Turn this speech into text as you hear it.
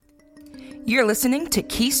You're listening to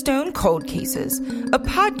Keystone Cold Cases, a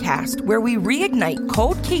podcast where we reignite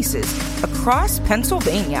cold cases across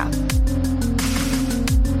Pennsylvania.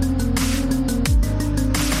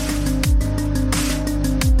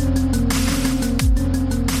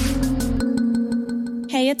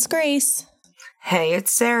 Hey, it's Grace. Hey,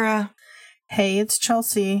 it's Sarah. Hey, it's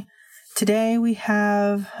Chelsea. Today we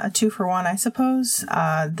have a 2-for-1, I suppose.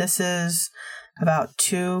 This is about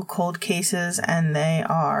 2 cold cases, and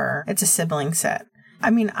it's a sibling set. I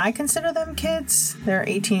mean, I consider them kids. They're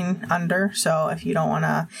 18 under, so if you don't want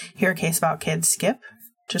to hear a case about kids, skip.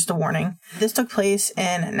 Just a warning. This took place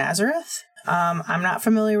in Nazareth. I'm not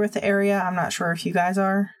familiar with the area. I'm not sure if you guys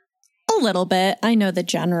are. A little bit. I know the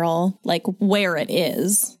general, like where it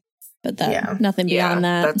is, but nothing beyond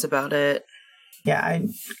that. That's about it. Yeah,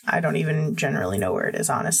 I don't even generally know where it is,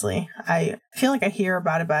 honestly. I feel like I hear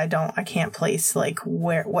about it, but I can't place like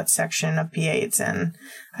what section of PA it's in.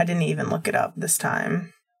 I didn't even look it up this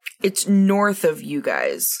time. It's north of you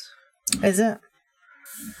guys. Is it?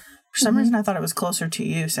 For some reason I thought it was closer to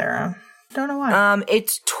you, Sarah. Don't know why.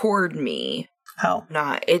 It's toward me. Oh.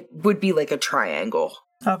 It would be like a triangle.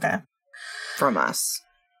 Okay. From us.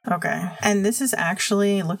 Okay. And this is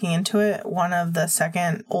actually, looking into it, one of the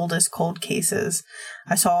second oldest cold cases.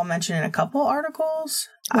 I saw mentioned in a couple articles.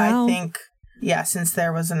 Wow. I think, since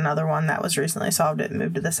there was another one that was recently solved, it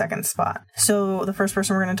moved to the second spot. So the first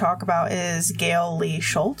person we're going to talk about is Gail Lee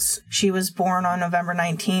Schultz. She was born on November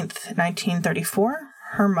 19th, 1934.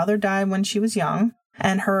 Her mother died when she was young,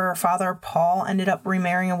 and her father, Paul, ended up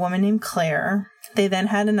remarrying a woman named Claire. They then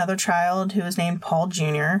had another child who was named Paul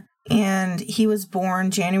Jr., and he was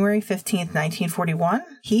born January 15th, 1941.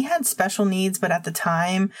 He had special needs, but at the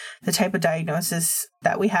time, the type of diagnosis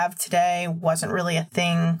that we have today wasn't really a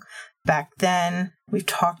thing back then. We've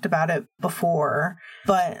talked about it before,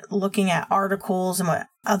 but looking at articles and what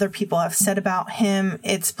other people have said about him,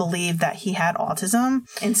 it's believed that he had autism.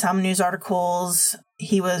 In some news articles,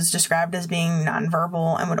 he was described as being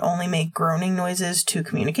nonverbal and would only make groaning noises to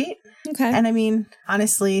communicate. Okay. And I mean,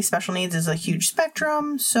 honestly, special needs is a huge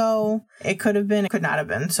spectrum, so it could have been, it could not have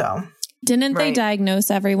been, so. Didn't they diagnose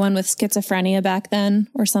everyone with schizophrenia back then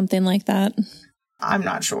or something like that? I'm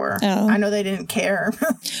not sure. Oh. I know they didn't care.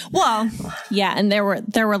 Well, yeah, and there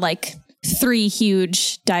were like 3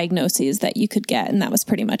 huge diagnoses that you could get, and that was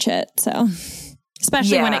pretty much it. So,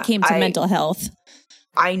 especially when it came to mental health.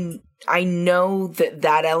 I know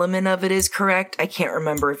that element of it is correct. I can't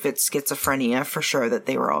remember if it's schizophrenia for sure that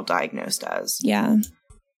they were all diagnosed as. Yeah.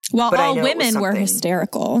 Well, all women were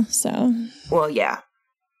hysterical, so. Well, yeah.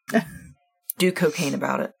 Do cocaine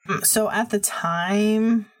about it. So at the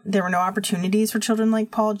time, there were no opportunities for children like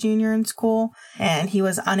Paul Jr. in school, and he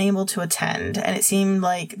was unable to attend. And it seemed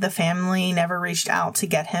like the family never reached out to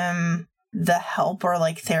get him the help or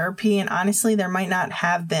like therapy. And honestly, there might not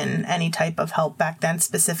have been any type of help back then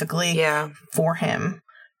specifically for him,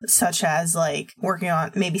 such as like working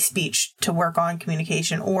on maybe speech to work on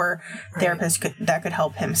communication or therapists that could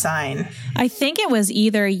help him sign. I think it was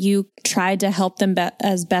either you tried to help them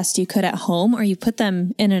as best you could at home or you put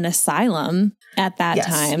them in an asylum at that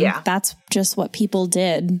time. Yeah. That's just what people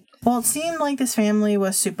did. Well, it seemed like this family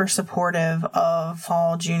was super supportive of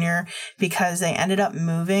Paul Jr. because they ended up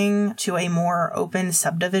moving to a more open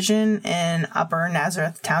subdivision in Upper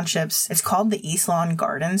Nazareth Townships. It's called the East Lawn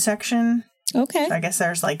Garden section. Okay. So I guess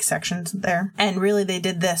there's like sections there. And really they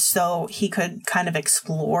did this so he could kind of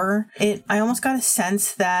explore it. I almost got a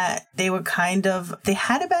sense that they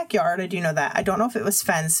had a backyard. I do know that. I don't know if it was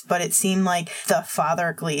fenced, but it seemed like the father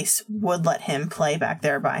at least would let him play back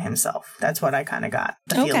there by himself. That's what I kind of got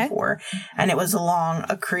the feel for. And it was along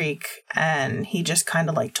a creek and he just kind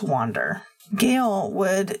of liked to wander. Gail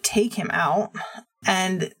would take him out.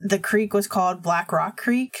 And the creek was called Black Rock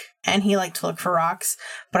Creek, and he liked to look for rocks.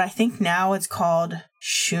 But I think now it's called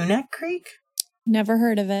Shoeneck Creek. Never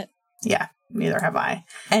heard of it. Yeah, neither have I.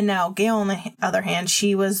 And now Gail, on the other hand,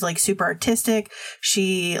 she was like super artistic.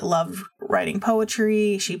 She loved writing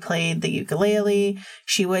poetry. She played the ukulele.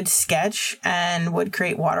 She would sketch and would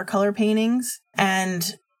create watercolor paintings.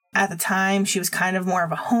 And at the time, she was kind of more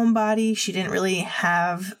of a homebody. She didn't really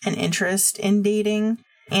have an interest in dating.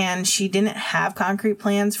 And she didn't have concrete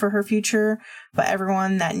plans for her future, but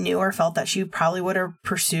everyone that knew her felt that she probably would have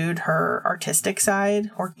pursued her artistic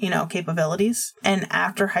side or, capabilities. And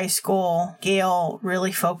after high school, Gail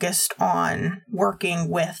really focused on working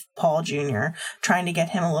with Paul Jr., trying to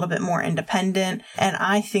get him a little bit more independent. And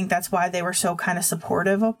I think that's why they were so kind of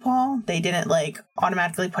supportive of Paul. They didn't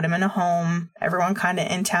automatically put him in a home Everyone kind of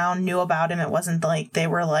in town knew about him. It wasn't like they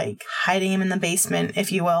were like hiding him in the basement,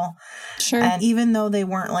 if you will. Sure. And even though they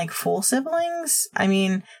weren't like full siblings, I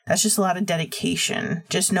mean, that's just a lot of dedication.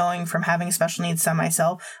 Just knowing from having special needs son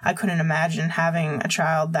myself, I couldn't imagine having a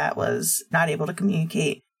child that was not able to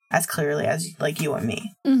communicate as clearly as like you and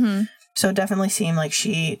me. Mm-hmm. So it definitely seemed like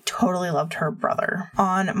she totally loved her brother.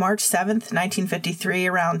 On March 7th, 1953,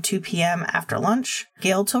 around 2 p.m. after lunch,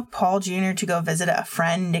 Gail took Paul Jr. to go visit a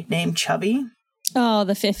friend nicknamed Chubby. Oh,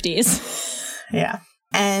 the 50s. Yeah.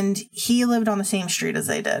 And he lived on the same street as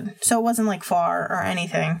they did, so it wasn't like far or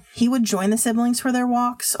anything. He would join the siblings for their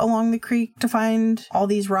walks along the creek to find all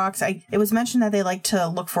these rocks. It was mentioned that they like to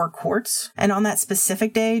look for quartz, and on that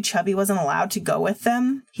specific day, Chubby wasn't allowed to go with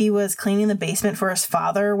them. He was cleaning the basement for his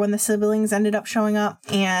father when the siblings ended up showing up,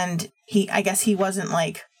 and I guess he wasn't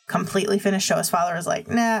like completely finished, so his father was like,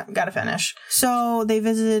 nah, gotta finish. So they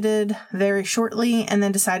visited very shortly and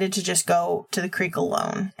then decided to just go to the creek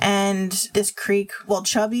alone. And this creek, well,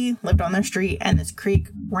 Chubby lived on their street, and this creek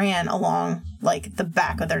ran along like the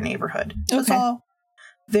back of their neighborhood. So it's all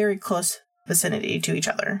very close vicinity to each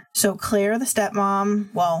other. So Claire, the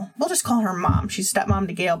stepmom, well, we'll just call her mom. She's stepmom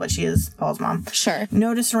to Gail, but she is Paul's mom. Sure.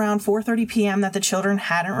 Noticed around 4:30 p.m. that the children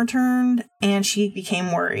hadn't returned, and she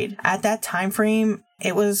became worried. At that time frame,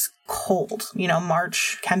 it was cold. You know,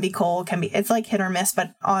 March can be cold, it's like hit or miss,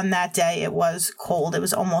 but on that day it was cold. It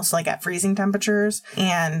was almost like at freezing temperatures.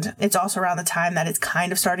 And it's also around the time that it's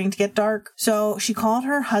kind of starting to get dark. So she called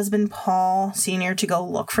her husband, Paul Sr., to go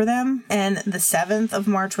look for them. And the 7th of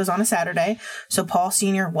March was on a Saturday. So Paul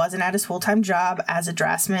Sr. wasn't at his full-time job as a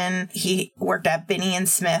draftsman. He worked at Binney and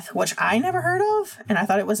Smith, which I never heard of. And I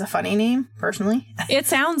thought it was a funny name, personally. It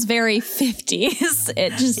sounds very 50s.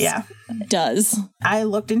 It just does. I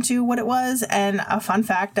looked into what it was, and a fun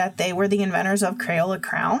fact that they were the inventors of Crayola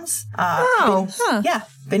crowns. Yeah.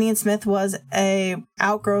 Binney and Smith was a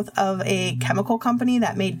outgrowth of a chemical company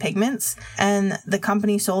that made pigments, and the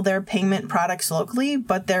company sold their pigment products locally,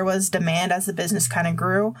 but there was demand as the business kind of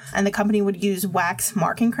grew, and the company would use wax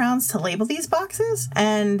marking crowns to label these boxes.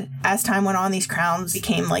 And as time went on, these crowns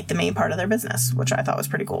became like the main part of their business, which I thought was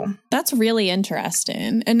pretty cool. That's really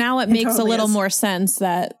interesting. And now it makes totally a little more sense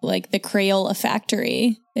that like the Crayola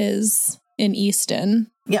factory is in Easton.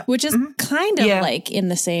 Yep. Which is kind of like in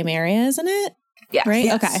the same area, isn't it? Yeah. Right?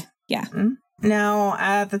 Yes. Okay. Yeah. Mm-hmm. Now,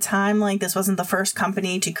 at the time, like, this wasn't the first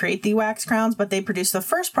company to create the wax crowns, but they produced the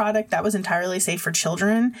first product that was entirely safe for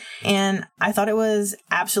children. And I thought it was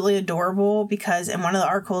absolutely adorable because in one of the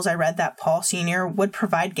articles I read that Paul Sr. would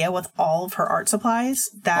provide Gail with all of her art supplies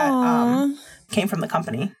that came from the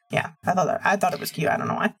company. Yeah, I thought it was cute. I don't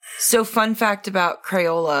know why. So, fun fact about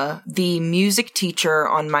Crayola, the music teacher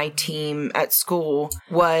on my team at school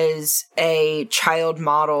was a child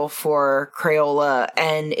model for Crayola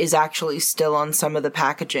and is actually still on some of the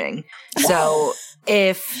packaging. So,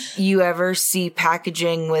 if you ever see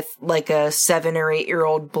packaging with like a 7 or 8 year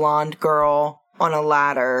old blonde girl on a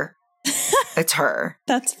ladder, it's her.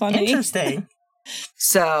 That's funny. Interesting.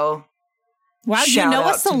 So, wow, you know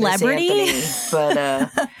a celebrity? Anthony, but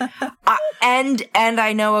and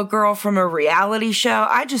I know a girl from a reality show.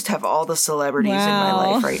 I just have all the celebrities in my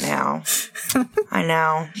life right now. I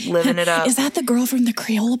know, living it up. Is that the girl from the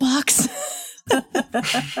Crayola box?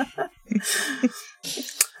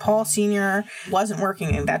 Paul Sr. wasn't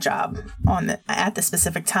working in that job at the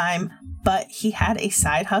specific time, but he had a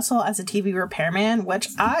side hustle as a TV repairman, which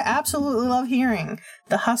I absolutely love hearing.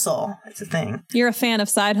 The hustle is a thing. You're a fan of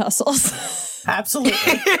side hustles.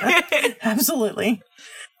 Absolutely. Absolutely.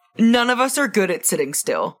 None of us are good at sitting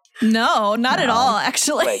still. No, not at all,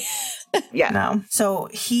 actually. Yeah. No. So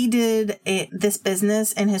he did this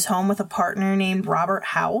business in his home with a partner named Robert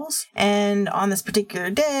Howells. And on this particular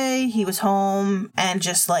day, he was home and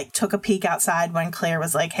just like took a peek outside when Claire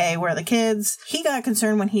was like, hey, where are the kids? He got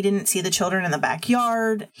concerned when he didn't see the children in the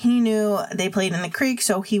backyard. He knew they played in the creek,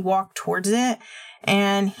 so he walked towards it.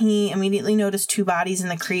 And he immediately noticed 2 bodies in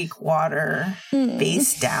the creek water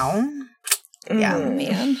face down. Yeah.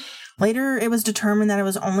 Man. Later, it was determined that it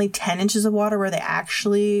was only 10 inches of water where they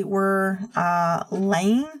actually were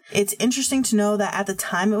laying. It's interesting to know that at the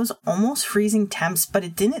time it was almost freezing temps, but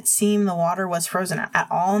it didn't seem the water was frozen at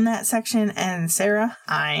all in that section. And Sarah,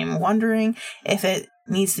 I'm wondering if it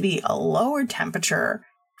needs to be a lower temperature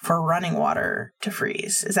for running water to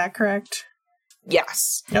freeze. Is that correct?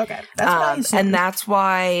 Yes. Okay. That's what I assumed. And that's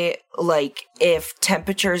why, like, if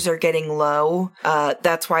temperatures are getting low,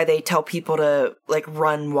 that's why they tell people to, like,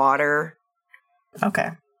 run water.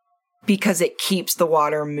 Okay. Because it keeps the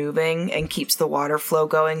water moving and keeps the water flow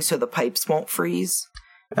going so the pipes won't freeze.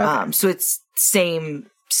 Okay. So it's same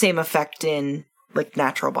effect in like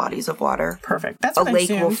natural bodies of water. Perfect. That's what a lake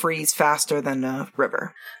will freeze faster than a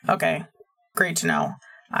river. Okay. Great to know.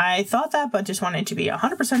 I thought that, but just wanted to be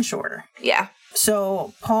 100% sure. Yeah.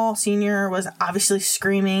 So Paul Sr. was obviously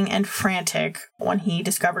screaming and frantic when he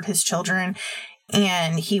discovered his children,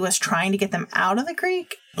 and he was trying to get them out of the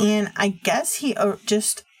creek. And I guess he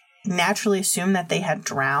just naturally assumed that they had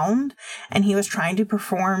drowned, and he was trying to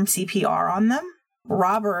perform CPR on them.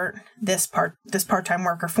 Robert, this part-time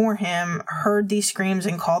worker for him, heard these screams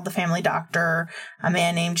and called the family doctor, a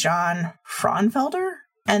man named John Fraunfelder,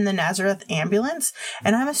 and the Nazareth ambulance.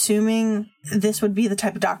 And I'm assuming this would be the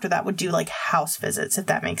type of doctor that would do like house visits, if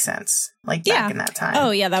that makes sense. Like back in that time.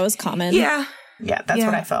 Oh, yeah, that was common. Yeah. Yeah, that's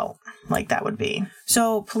what I felt like that would be.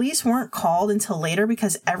 So police weren't called until later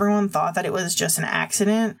because everyone thought that it was just an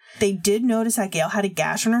accident. They did notice that Gail had a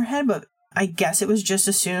gash on her head, but I guess it was just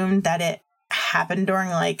assumed that it happened during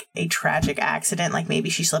like a tragic accident, like maybe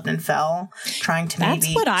she slipped and fell trying to maybe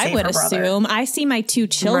that's what I would assume. I see my 2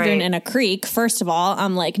 children in a creek. First of all,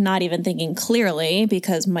 I'm like not even thinking clearly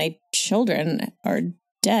because my children are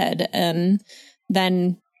dead, and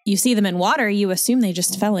then you see them in water, you assume they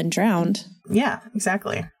just fell and drowned. Yeah,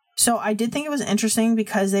 exactly. So I did think it was interesting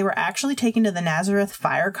because they were actually taken to the Nazareth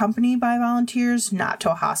Fire Company by volunteers, not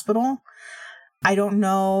to a hospital. I don't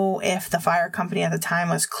know if the fire company at the time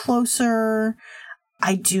was closer.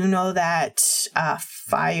 I do know that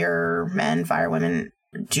firewomen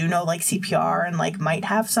do know like CPR and like might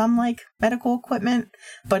have some like medical equipment,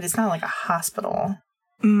 but it's not like a hospital.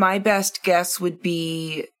 My best guess would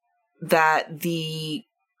be that the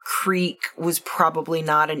creek was probably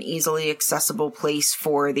not an easily accessible place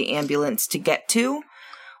for the ambulance to get to,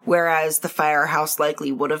 whereas the firehouse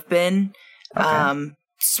likely would have been. Okay.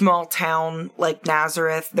 Small town like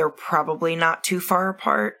Nazareth, they're probably not too far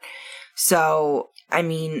apart. So, I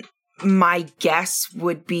mean, my guess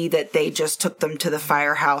would be that they just took them to the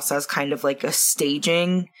firehouse as kind of like a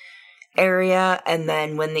staging area. And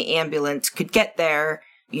then when the ambulance could get there,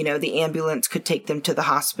 you know, the ambulance could take them to the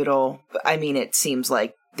hospital. I mean, it seems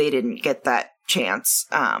like they didn't get that chance.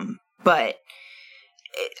 But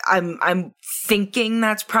I'm thinking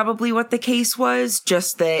that's probably what the case was,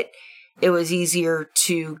 just that it was easier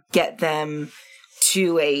to get them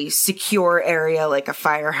to a secure area like a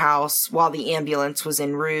firehouse while the ambulance was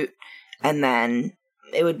en route, and then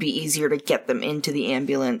it would be easier to get them into the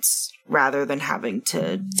ambulance rather than having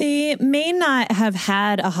to... They may not have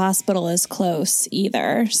had a hospital as close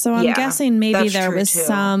either. So I'm guessing maybe there was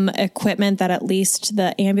some equipment that at least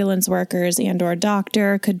the ambulance workers and or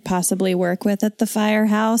doctor could possibly work with at the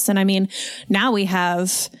firehouse. And I mean, now we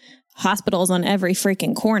have hospitals on every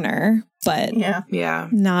freaking corner, but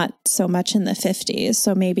not so much in the 50s.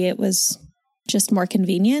 So maybe it was just more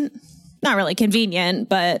convenient. Not really convenient,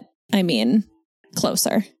 but I mean,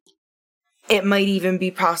 closer. It might even be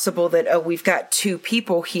possible that, we've got 2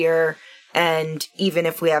 people here, and even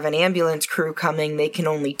if we have an ambulance crew coming, they can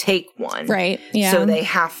only take one. Right, yeah. So they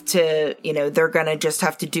have to, they're going to just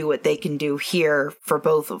have to do what they can do here for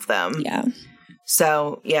both of them. Yeah.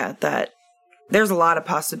 So, there's a lot of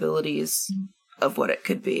possibilities of what it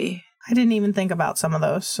could be. I didn't even think about some of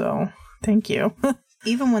those, so thank you.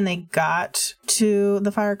 Even when they got to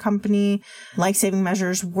the fire company, life-saving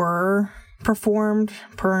measures were performed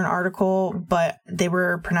per an article, but they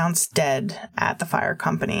were pronounced dead at the fire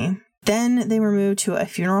company. Then they were moved to a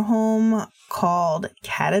funeral home called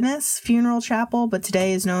Cadinis Funeral Chapel, but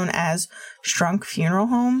today is known as Strunk Funeral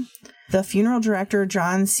Home. The funeral director,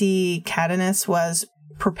 John C. Cadinis, was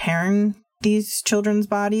preparing these children's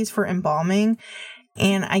bodies for embalming,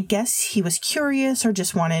 and I guess he was curious or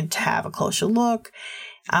just wanted to have a closer look.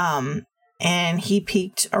 And he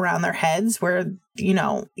peeked around their heads where,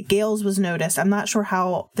 Gail's was noticed. I'm not sure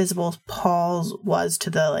how visible Paul's was to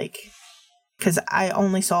the, because I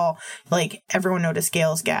only saw, everyone noticed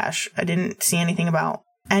Gail's gash. I didn't see anything about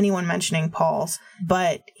anyone mentioning Paul's,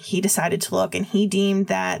 but he decided to look, and he deemed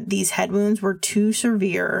that these head wounds were too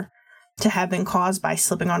severe to have been caused by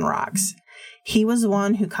slipping on rocks. He was the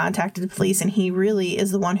one who contacted the police, and he really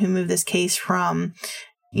is the one who moved this case from,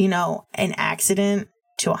 an accident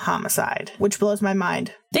to a homicide, which blows my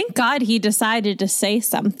mind. Thank God he decided to say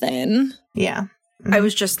something. Yeah. I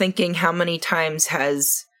was just thinking, how many times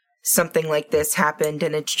has something like this happened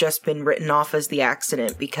and it's just been written off as the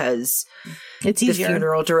accident because it's easier. The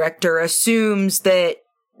funeral director assumes that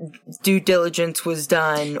due diligence was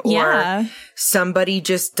done, or somebody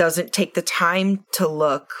just doesn't take the time to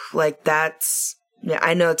look.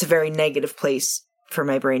 I know it's a very negative place for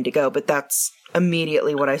my brain to go, but that's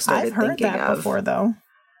immediately what I started thinking of. I've heard that before, though.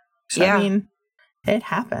 So, I mean, it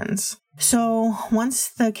happens. So once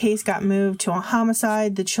the case got moved to a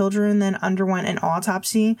homicide, the children then underwent an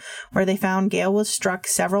autopsy where they found Gail was struck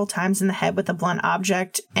several times in the head with a blunt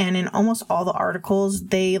object. And in almost all the articles,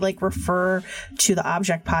 they refer to the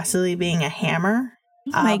object possibly being a hammer.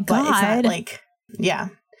 Oh my God. But it's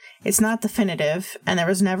not it's not definitive, and there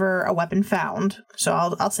was never a weapon found. So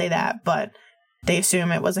I'll say that, but they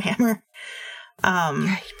assume it was a hammer.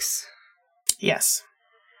 Yikes. Yes.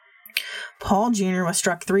 Paul Jr. was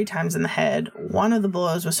struck 3 times in the head. One of the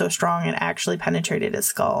blows was so strong it actually penetrated his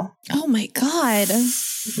skull. Oh my God.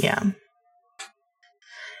 Yeah.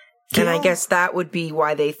 And I guess that would be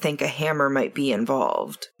why they think a hammer might be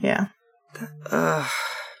involved. Yeah.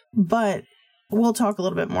 But we'll talk a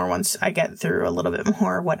little bit more once I get through a little bit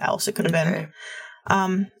more what else it could have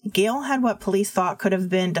been. Gail had what police thought could have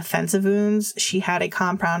been defensive wounds. She had a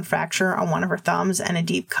compound fracture on one of her thumbs and a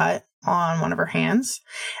deep cut on one of her hands.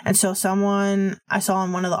 And so someone I saw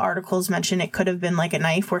in one of the articles mentioned it could have been a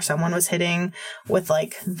knife where someone was hitting with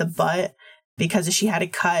the butt, because if she had a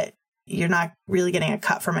cut, you're not really getting a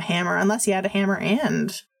cut from a hammer unless you had a hammer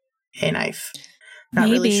and a knife. Not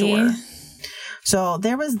really sure. So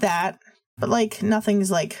there was that, but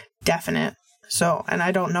nothing's definite. So, and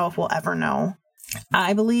I don't know if we'll ever know.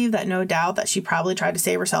 I believe that no doubt that she probably tried to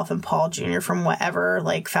save herself and Paul Jr. from whatever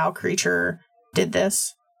foul creature did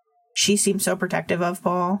this. She seemed so protective of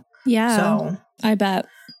Paul. Yeah. So I bet.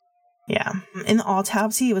 Yeah. In the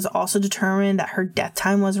autopsy, it was also determined that her death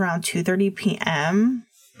time was around 2:30 p.m.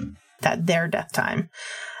 Their death time.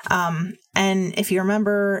 And if you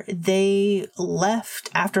remember, they left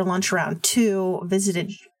after lunch around 2,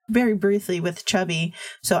 visited very briefly with Chubby.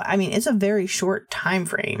 So, I mean, it's a very short time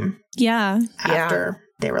frame. Yeah. After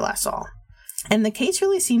they were last saw. And the case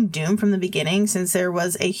really seemed doomed from the beginning since there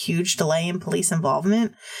was a huge delay in police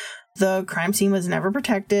involvement. The crime scene was never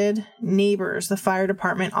protected. Neighbors, the fire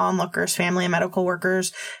department, onlookers, family and medical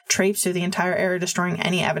workers traipsed through the entire area destroying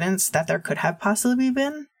any evidence that there could have possibly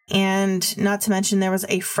been. And not to mention there was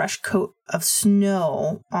a fresh coat of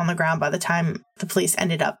snow on the ground by the time the police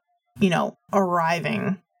ended up,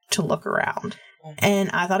 arriving to look around. And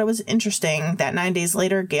I thought it was interesting that 9 days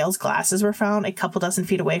later, Gail's glasses were found a couple dozen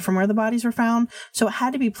feet away from where the bodies were found. So it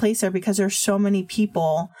had to be placed there because there's so many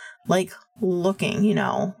people looking,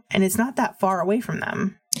 and it's not that far away from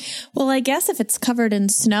them. Well, I guess if it's covered in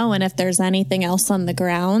snow and if there's anything else on the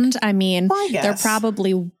ground, I mean, they're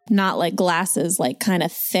probably not glasses kind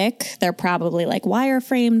of thick. They're probably wire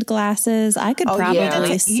framed glasses. I could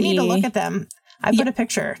probably see. You need to look at them. I put a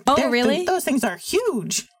picture. Oh, really? Those things are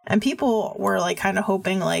huge. And people were kind of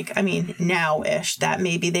hoping now-ish that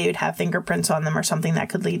maybe they would have fingerprints on them or something that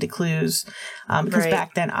could lead to clues. Because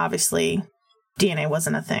back then, obviously, DNA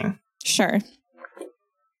wasn't a thing. Sure.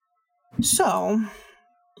 So,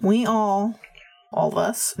 we all of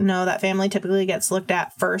us, know that family typically gets looked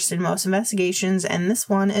at first in most investigations, and this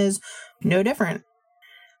one is no different.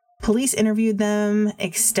 Police interviewed them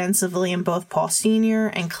extensively, and both Paul Sr.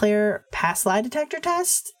 and Claire passed lie detector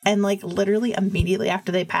tests, and literally immediately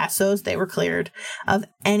after they passed those, they were cleared of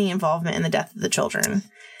any involvement in the death of the children.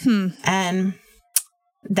 And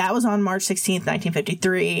that was on March 16th,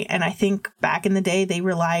 1953, and I think back in the day, they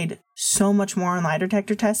relied so much more on lie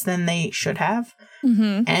detector tests than they should have,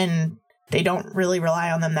 and they don't really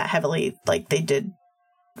rely on them that heavily like they did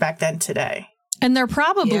back then today. And they're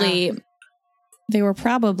probably... Yeah. They were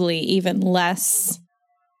probably even less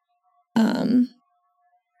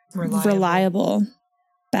reliable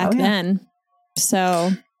back then.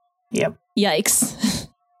 So, yep. Yikes.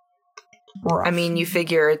 Rough. I mean, you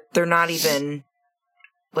figure they're not even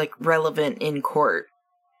relevant in court.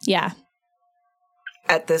 Yeah.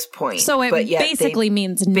 At this point. So it basically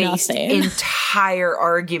means nothing. Entire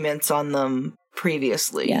arguments on them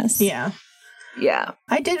previously. Yes. Yeah. Yeah.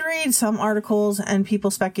 I did read some articles and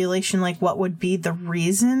people's speculation, what would be the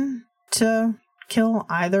reason to kill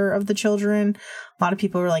either of the children. A lot of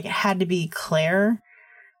people were it had to be Claire.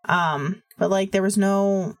 But there was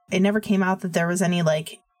it never came out that there was any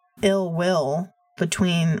ill will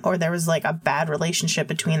between, or there was a bad relationship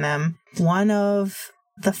between them. One of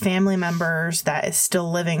the family members that is still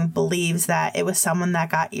living believes that it was someone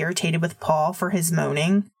that got irritated with Paul for his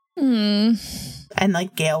moaning. And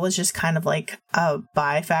Gail was just kind of a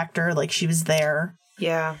by factor, she was there.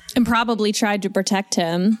 Yeah. And probably tried to protect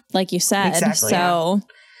him, like you said. Exactly, so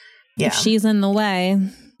if she's in the way.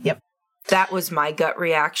 Yep. That was my gut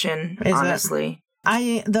reaction, honestly.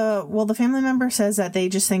 The family member says that they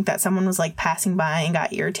just think that someone was like passing by and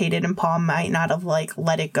got irritated, and Paul might not have like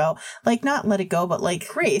let it go. Like not let it go, but like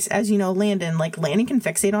Grace, as you know, Landon can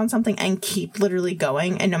fixate on something and keep literally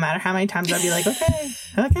going. And no matter how many times I'd be like,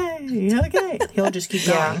 okay, he'll just keep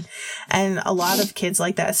going. Yeah. And a lot of kids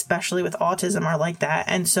like that, especially with autism, are like that.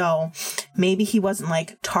 And so maybe he wasn't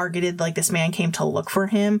like targeted, like this man came to look for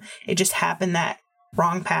him. It just happened that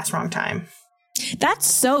wrong pass, wrong time. That's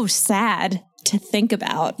so sad to think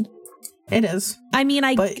about. It is. I mean,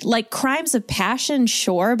 like crimes of passion,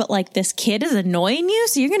 sure, but like this kid is annoying you,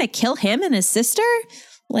 so you're going to kill him and his sister?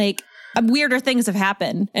 Like, weirder things have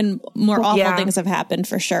happened and more awful things have happened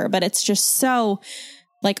for sure, but it's just so...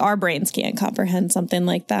 Like, our brains can't comprehend something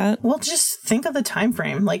like that. Well, just think of the time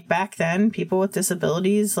frame. Like, back then, people with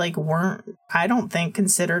disabilities, like, weren't, I don't think,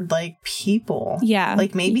 considered, like, people. Yeah.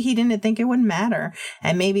 Like, maybe he didn't think it would matter.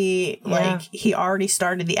 And maybe, like, he already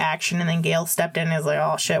started the action, and then Gail stepped in and was like,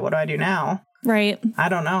 oh, shit, what do I do now? Right. I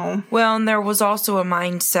don't know. Well, and there was also a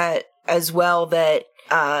mindset as well that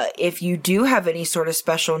if you do have any sort of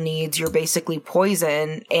special needs, you're basically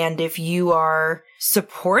poison. And if you are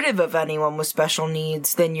supportive of anyone with special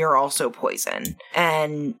needs, then you're also poison.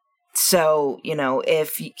 And so, you know,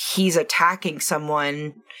 if he's attacking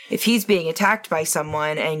someone, if he's being attacked by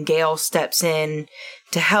someone and Gail steps in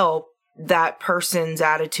to help, that person's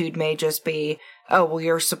attitude may just be, oh, well,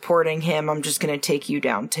 you're supporting him. I'm just going to take you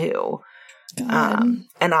down too.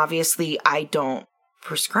 And obviously I don't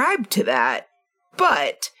prescribe to that.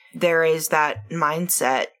 But there is that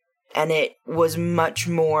mindset, and it was much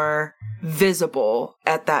more visible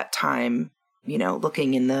at that time, you know,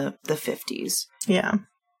 looking in the 50s. Yeah.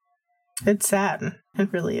 It's sad.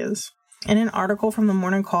 It really is. In an article from the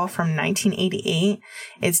Morning Call from 1988,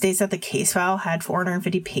 it states that the case file had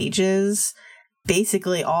 450 pages,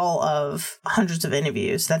 basically all of hundreds of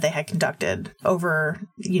interviews that they had conducted over,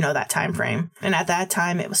 you know, that time frame. And at that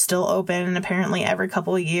time, it was still open, and apparently every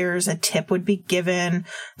couple of years, a tip would be given.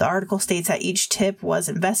 The article states that each tip was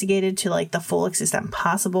investigated to, like, the full extent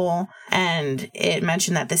possible, and it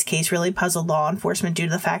mentioned that this case really puzzled law enforcement due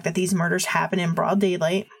to the fact that these murders happened in broad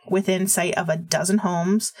daylight within sight of a dozen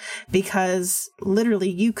homes, because literally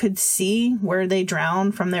you could see where they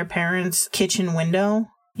drowned from their parents' kitchen window.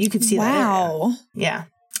 You could see that. Wow. Yeah.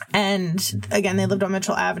 And again, they lived on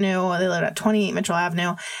Mitchell Avenue. They lived at 28 Mitchell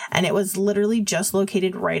Avenue. And it was literally just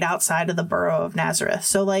located right outside of the borough of Nazareth.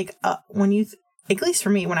 So, like, when you, at least for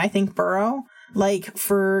me, when I think borough, like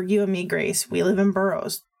for you and me, Grace, we live in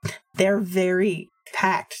boroughs. They're very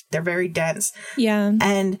packed. They're very dense. Yeah.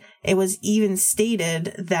 And it was even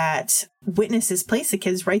stated that witnesses placed the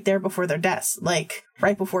kids right there before their deaths, like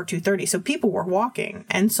right before 2:30. So people were walking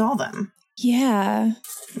and saw them. Yeah.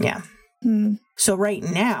 Yeah. So right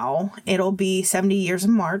now, it'll be 70 years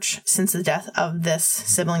in March since the death of this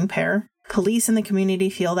sibling pair. Police in the community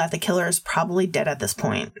feel that the killer is probably dead at this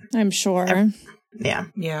point. I'm sure. Yeah.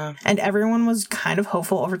 Yeah. And everyone was kind of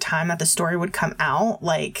hopeful over time that the story would come out,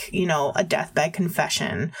 like, you know, a deathbed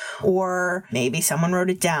confession, or maybe someone wrote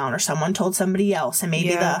it down, or someone told somebody else, and maybe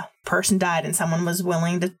the person died and someone was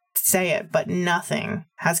willing to say it, but nothing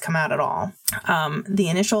has come out at all. The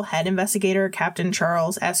initial head investigator, Captain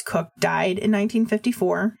Charles S. Cook, died in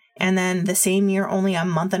 1954. And then the same year, only a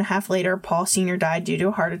month and a half later, Paul Sr. died due to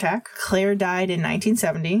a heart attack. Claire died in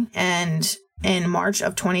 1970. And in March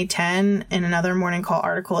of 2010, in another Morning Call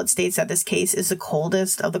article, it states that this case is the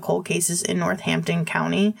coldest of the cold cases in Northampton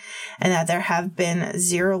County, and that there have been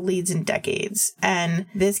 0 leads in decades. And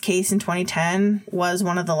this case in 2010 was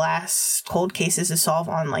one of the last cold cases to solve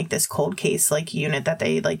on, like, this cold case, like, unit that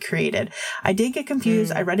they, like, created. I did get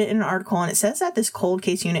confused. I read it in an article, and it says that this cold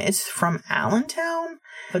case unit is from Allentown,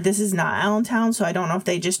 but this is not Allentown, so I don't know if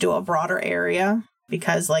they just do a broader area,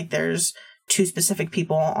 because, like, there's 2 specific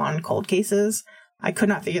people on cold cases. I could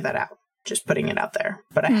not figure that out. Just putting it out there.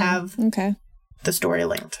 But I have the story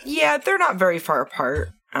linked. Yeah, they're not very far apart.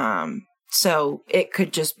 So it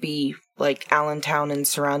could just be like Allentown and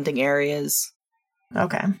surrounding areas.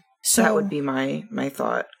 Okay. So that would be my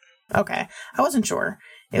thought. Okay. I wasn't sure.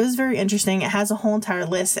 It was very interesting. It has a whole entire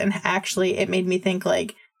list, and actually it made me think,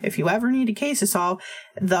 like, if you ever need a case to solve,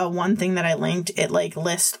 the one thing that I linked, it, like,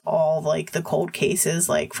 lists all, like, the cold cases,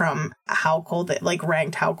 like, from how cold they, like,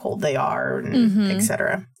 ranked how cold they are, and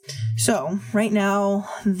etc. So right now,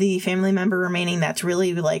 the family member remaining that's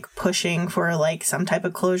really, like, pushing for, like, some type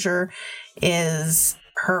of closure is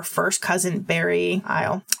her first cousin, Barry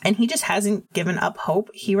Isle. And he just hasn't given up hope.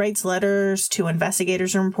 He writes letters to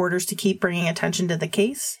investigators and reporters to keep bringing attention to the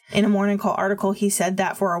case. In a Morning Call article, he said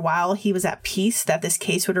that for a while he was at peace that this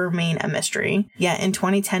case would remain a mystery. Yet in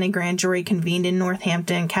 2010, a grand jury convened in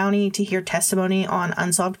Northampton County to hear testimony on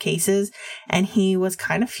unsolved cases, and he was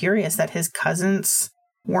kind of furious that his cousins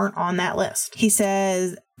weren't on that list. He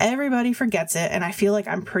says, "Everybody forgets it, and I feel like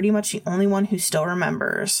I'm pretty much the only one who still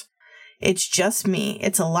remembers. It's just me.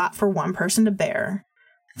 It's a lot for one person to bear."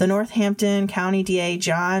 The Northampton County DA,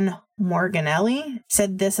 John Morganelli,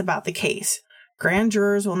 said this about the case: "Grand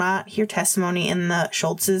jurors will not hear testimony in the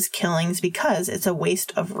Schultz's killings because it's a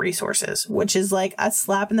waste of resources," which is like a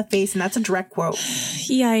slap in the face, and that's a direct quote.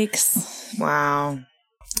 Yikes. Wow.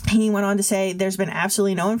 He went on to say, "There's been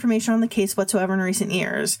absolutely no information on the case whatsoever in recent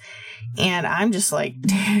years." And I'm just like,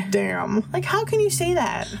 damn. Like, how can you say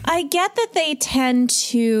that? I get that they tend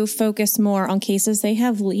to focus more on cases they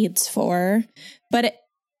have leads for, but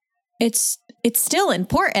it's still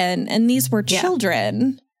important. And these were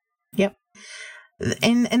children. Yep.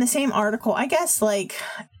 In the same article, I guess, like,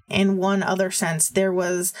 in one other sense, there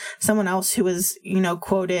was someone else who was,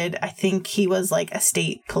 quoted. I think he was like a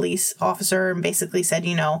state police officer and basically said,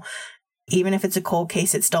 even if it's a cold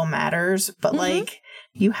case, it still matters. But like,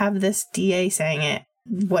 you have this DA saying it,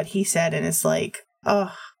 what he said, and it's like,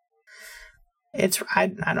 I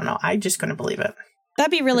don't know. I just couldn't believe it.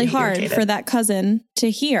 That'd be really hard for that cousin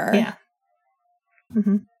to hear. Yeah.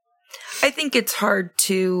 Mm-hmm. I think it's hard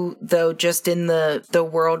too, though, just in the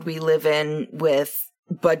world we live in with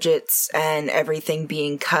budgets and everything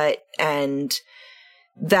being cut, and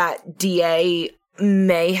that DA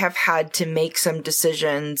may have had to make some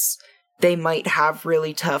decisions. They might have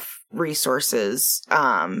really tough resources,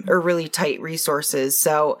 or really tight resources.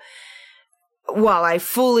 So while I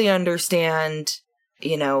fully understand,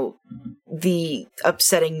 the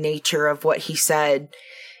upsetting nature of what he said,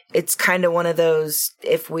 it's kind of one of those,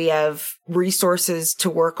 if we have resources to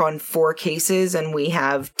work on 4 cases and we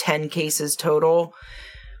have 10 cases total,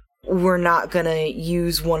 we're not going to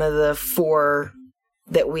use one of the 4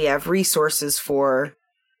 that we have resources for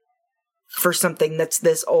something that's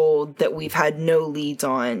this old that we've had no leads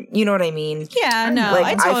on. You know what I mean? Yeah, no,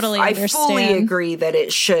 I totally understand. I fully agree that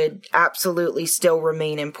it should absolutely still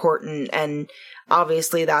remain important, and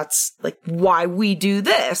obviously that's like why we do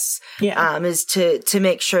this. Yeah. Is to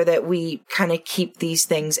make sure that we kind of keep these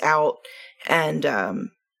things out and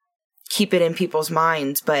keep it in people's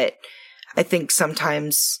minds. But I think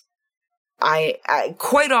sometimes I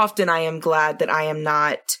quite often I am glad that I am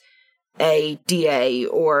not a DA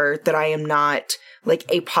or that I am not like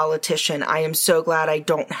a politician. I am so glad I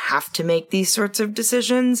don't have to make these sorts of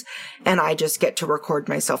decisions, and I just get to record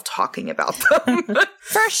myself talking about them.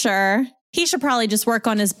 For sure. He should probably just work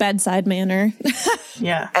on his bedside manner.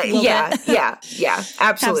 Yeah. Yeah,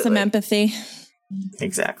 absolutely. Have some empathy.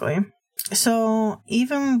 Exactly. So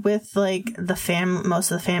even with like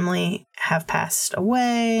most of the family have passed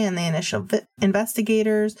away and the initial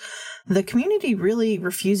investigators, the community really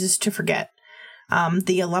refuses to forget.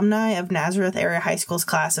 The alumni of Nazareth Area High School's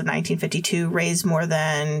class of 1952 raised more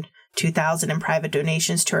than $2,000 in private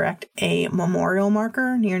donations to erect a memorial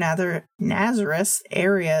marker near Nazareth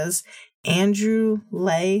area's Andrew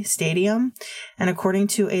Lay Stadium. And according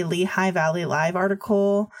to a Lehigh Valley Live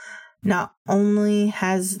article, not only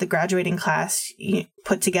has the graduating class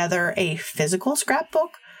put together a physical scrapbook,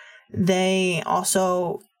 they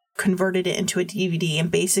also converted it into a DVD, and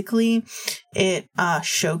basically it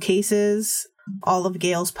showcases all of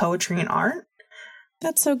Gail's poetry and art.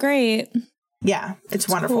 That's so great. Yeah, it's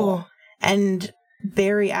wonderful. Cool. And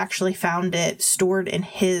Barry actually found it stored in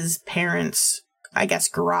his parents', I guess,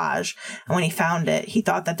 garage. And when he found it, he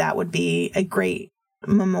thought that would be a great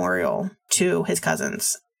memorial to his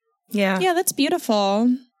cousins. Yeah, that's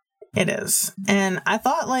beautiful. It is. And I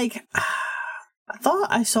thought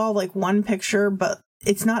I saw like one picture, but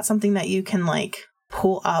it's not something that you can like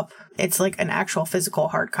pull up. It's like an actual physical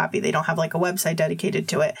hard copy. They don't have like a website dedicated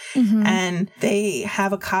to it. Mm-hmm. And they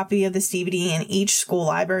have a copy of this DVD in each school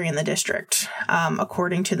library in the district,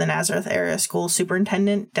 according to the Nazareth Area School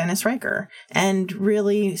Superintendent, Dennis Riker. And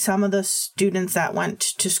really, some of the students that went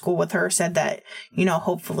to school with her said that,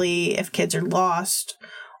 hopefully if kids are lost,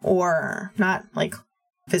 or not like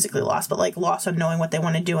physically lost, but like lost on knowing what they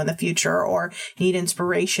want to do in the future, or need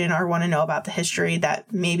inspiration, or want to know about the history,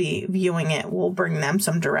 that maybe viewing it will bring them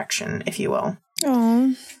some direction, if you will.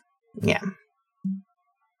 Aww. Yeah.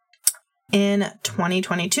 In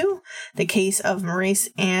 2022, the case of Maurice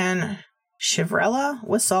Ann Chivrella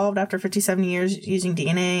was solved after 57 years using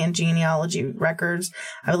DNA and genealogy records.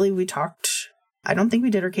 I believe we talked I don't think we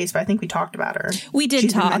did her case, but I think we talked about her. We did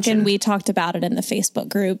talk, and we talked about it in the Facebook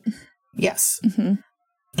group. Yes. Mm-hmm.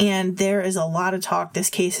 And there is a lot of talk. This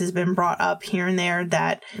case has been brought up here and there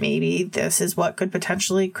that maybe this is what could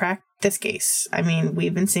potentially crack this case. I mean,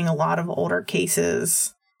 we've been seeing a lot of older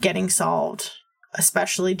cases getting solved,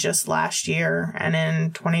 especially just last year and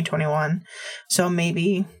in 2021. So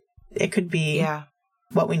maybe it could be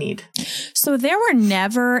what we need. So there were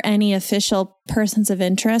never any official persons of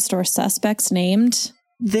interest or suspects named?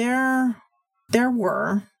 There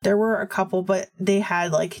were a couple, but they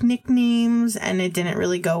had like nicknames, and it didn't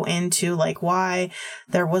really go into like why.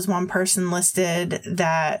 There was one person listed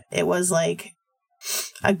that it was like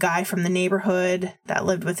a guy from the neighborhood that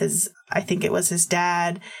lived with I think it was his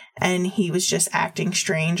dad, and he was just acting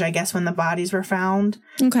strange, I guess, when the bodies were found.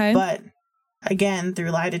 Okay. But again,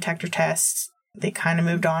 through lie detector tests, they kind of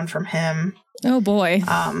moved on from him. Oh boy.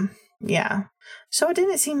 Yeah. So it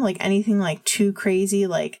didn't seem like anything like too crazy,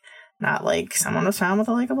 like not like someone was found with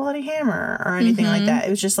like a bloody hammer or anything like that. It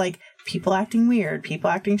was just like people acting weird, people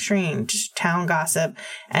acting strange, town gossip.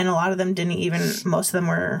 And a lot of them most of them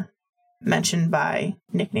were mentioned by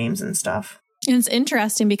nicknames and stuff. And it's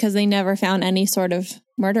interesting because they never found any sort of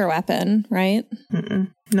murder weapon, right?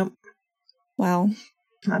 Nope. Wow.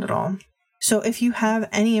 Not at all. So if you have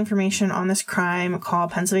any information on this crime, call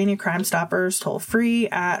Pennsylvania Crime Stoppers toll free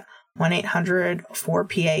at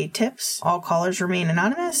 1-800-4PA-TIPS. All callers remain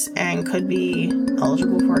anonymous and could be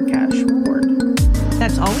eligible for a cash reward.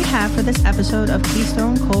 That's all we have for this episode of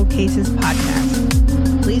Keystone Cold Cases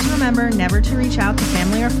podcast. Please remember never to reach out to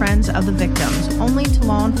family or friends of the victims, only to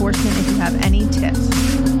law enforcement if you have any tips.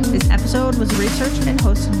 This episode was researched and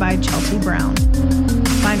hosted by Chelsea Brown.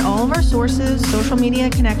 Find all of our sources, social media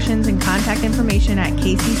connections, and contact information at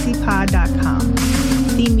kccpod.com.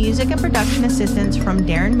 Theme music and production assistance from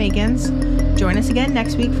Darren Magans. Join us again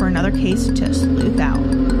next week for another case to sleuth out.